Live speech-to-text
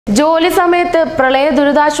ജോലി സമയത്ത് പ്രളയ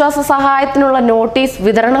ദുരിതാശ്വാസ സഹായത്തിനുള്ള നോട്ടീസ്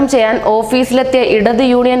വിതരണം ചെയ്യാൻ ഓഫീസിലെത്തിയ ഇടത്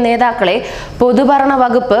യൂണിയൻ നേതാക്കളെ പൊതുഭരണ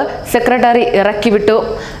വകുപ്പ് സെക്രട്ടറി ഇറക്കിവിട്ടു.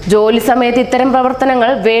 ജോലി സമയത്ത് ഇത്തരം പ്രവർത്തനങ്ങൾ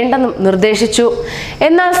വേണ്ടെന്നും നിർദ്ദേശിച്ചു.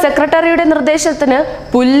 എന്നാൽ സെക്രട്ടറിയുടെ നിർദ്ദേശത്തിന്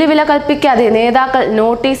പുല്ലുവില കൽപ്പിക്കാതെ നേതാക്കൾ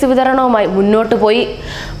നോട്ടീസ് വിതരണവുമായി മുന്നോട്ടു പോയി.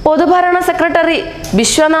 പൊതുഭരണ സെക്രട്ടറി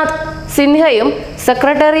വിശ്വനാഥ് സിൻഹയും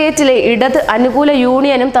സെക്രട്ടേറിയറ്റിലെ ഇടത് അനുകൂല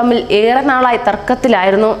യൂണിയനും തമ്മിൽ ഏറെ നാളായി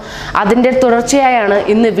തർക്കത്തിലായിരുന്നു. അതിന്റെ തുടർച്ചയായാണ്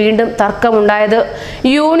ഇന്ന് വീണ്ടും തർക്കമുണ്ടായത്.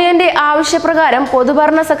 യൂണിയന്റെ ആവശ്യപ്രകാരം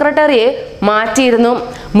പൊതുഭരണ സെക്രട്ടറിയെ മാറ്റിയിരുന്നു.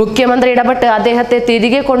 മുഖ്യമന്ത്രി ഇടപെട്ട് അദ്ദേഹത്തെ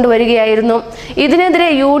തിരികെ കൊണ്ടുവരികയായിരുന്നു. ഇതിനെതിരെ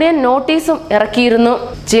യൂണിയൻ നോട്ടീസും ഇറക്കിയിരുന്നു.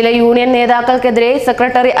 ചില യൂണിയൻ നേതാക്കൾക്കെതിരെ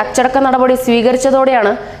സെക്രട്ടറി അച്ചടക്ക നടപടി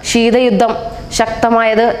സ്വീകരിച്ചതോടെയാണ് ശീതയുദ്ധം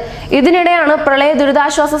ശക്തമായത്. ഇതിനിടെയാണ് പ്രളയ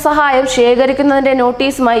ദുരിതാശ്വാസ സഹായം ശേഖരിക്കുന്നതിന്റെ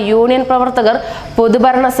നോട്ടീസുമായി യൂണിയൻ പ്രവർത്തകർ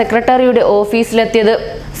പൊതുഭരണ സെക്രട്ടറിയുടെ ഓഫീസിലെത്തിയത്.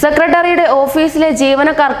 സെക്രട്ടറിയുടെ ഓഫീസിലെ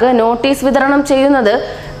ജീവനക്കാർക്ക് നോട്ടീസ് വിതരണം ചെയ്യുന്നത്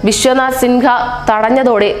വിശ്വനാഥ് സിൻഹ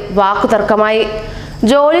തടഞ്ഞതോടെ വാക്കുതർക്കമായി.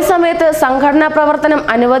 ജോലി സമയത്ത് സംഘടനാ പ്രവർത്തനം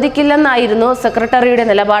അനുവദിക്കില്ലെന്നായിരുന്നു സെക്രട്ടറിയുടെ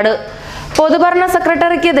നിലപാട്. പൊതുഭരണ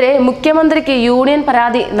സെക്രട്ടറിക്കെതിരെ മുഖ്യമന്ത്രിക്ക് യൂണിയൻ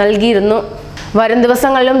പരാതി നൽകിയിരുന്നു. വരും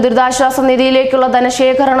ദിവസങ്ങളിലും ദുരിതാശ്വാസ നിധിയിലേക്കുള്ള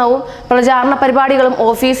ധനശേഖരണവും പ്രചാരണ പരിപാടികളും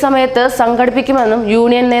ഓഫീസ് സമയത്ത് സംഘടിപ്പിക്കുമെന്നും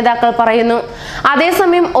യൂണിയൻ നേതാക്കൾ പറയുന്നു.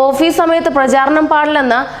 അതേസമയം ഓഫീസ് സമയത്ത് പ്രചാരണം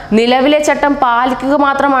പാടില്ലെന്ന നിലവിലെ ചട്ടം പാലിക്കുക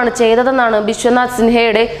മാത്രമാണ് ചെയ്തതെന്നാണ് വിശ്വനാഥ്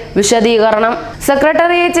സിൻഹയുടെ വിശദീകരണം.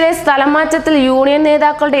 സെക്രട്ടേറിയറ്റിലെ സ്ഥലം മാറ്റത്തിൽ യൂണിയൻ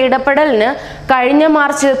നേതാക്കളുടെ ഇടപെടലിന് കഴിഞ്ഞ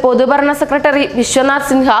മാർച്ചിൽ പൊതുഭരണ secretary Vishwanath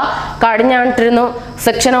Sinha കടിഞ്ഞാണിട്ടിരുന്നു.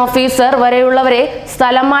 Section officer വരെയുള്ളവരെ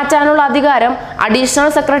സ്ഥലം മാറ്റാനുള്ള അധികാരം അഡീഷണൽ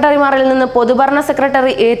സെക്രട്ടറിമാരിൽ നിന്ന് പൊതുഭരണ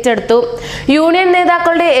സെക്രട്ടറി ഏറ്റെടുത്തു. യൂണിയൻ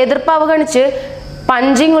നേതാക്കളുടെ എതിർപ്പ് അവഗണിച്ച്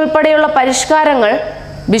പഞ്ചിങ് ഉൾപ്പെടെയുള്ള പരിഷ്കാരങ്ങൾ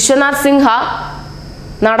വിശ്വനാഥ് സിൻഹ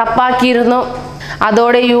നടപ്പാക്കിയിരുന്നു.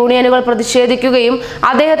 അതോടെ യൂണിയനുകൾ പ്രതിഷേധിക്കുകയും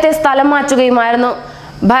അദ്ദേഹത്തെ സ്ഥലം മാറ്റുകയുമായിരുന്നു.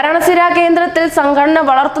 ഭരണസിരാ കേന്ദ്രത്തിൽ സംഘടന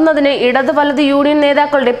വളർത്തുന്നതിന് ഇടത് വലത് യൂണിയൻ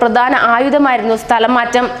നേതാക്കളുടെ പ്രധാന ആയുധമായിരുന്നു സ്ഥലം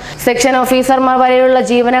മാറ്റം. സെക്ഷൻ ഓഫീസർമാർ വരെയുള്ള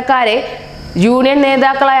ജീവനക്കാരെ യൂണിയൻ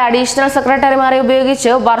നേതാക്കളായ അഡീഷണൽ സെക്രട്ടറിമാരെ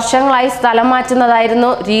ഉപയോഗിച്ച് വർഷങ്ങളായി സ്ഥലം മാറ്റുന്നതായിരുന്നു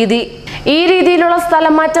രീതി. ഈ രീതിയിലുള്ള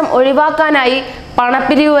സ്ഥലം മാറ്റം ഒഴിവാക്കാനായി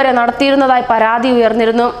പണപ്പിരിവ് വരെ നടത്തിയിരുന്നതായി പരാതി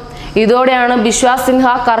ഉയർന്നിരുന്നു. ഇതോടെയാണ് വിശ്വാസ് സിൻഹ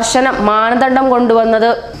കർശന മാനദണ്ഡം കൊണ്ടുവന്നത്.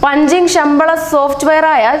 പഞ്ചിങ് ശമ്പള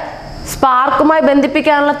സോഫ്റ്റ്വെയറായ സ്പാർക്കുമായി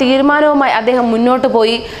ബന്ധിപ്പിക്കാനുള്ള തീരുമാനവുമായി അദ്ദേഹം മുന്നോട്ട്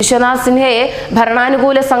പോയി. വിശ്വനാഥ് സിൻഹയെ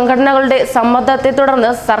ഭരണാനുകൂല സംഘടനകളുടെ സമ്മർദ്ദത്തെ തുടർന്ന്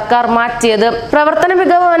സർക്കാർ മാറ്റിയത്. പ്രവർത്തന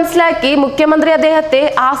മികവ് മനസ്സിലാക്കി മുഖ്യമന്ത്രി അദ്ദേഹത്തെ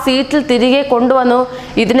ആ സീറ്റിൽ തിരികെ കൊണ്ടുവന്നു.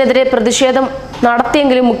 ഇതിനെതിരെ പ്രതിഷേധം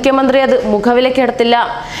നടത്തിയെങ്കിലും മുഖ്യമന്ത്രി അത് മുഖവിലക്കെടുത്തില്ല.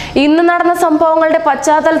 ഇന്ന് നടന്ന സംഭവങ്ങളുടെ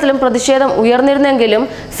പശ്ചാത്തലത്തിലും പ്രതിഷേധം ഉയർന്നിരുന്നെങ്കിലും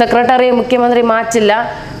സെക്രട്ടറിയെ മുഖ്യമന്ത്രി മാറ്റില്ല.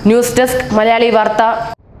 ന്യൂസ് ഡെസ്ക് മലയാളി വാർത്ത.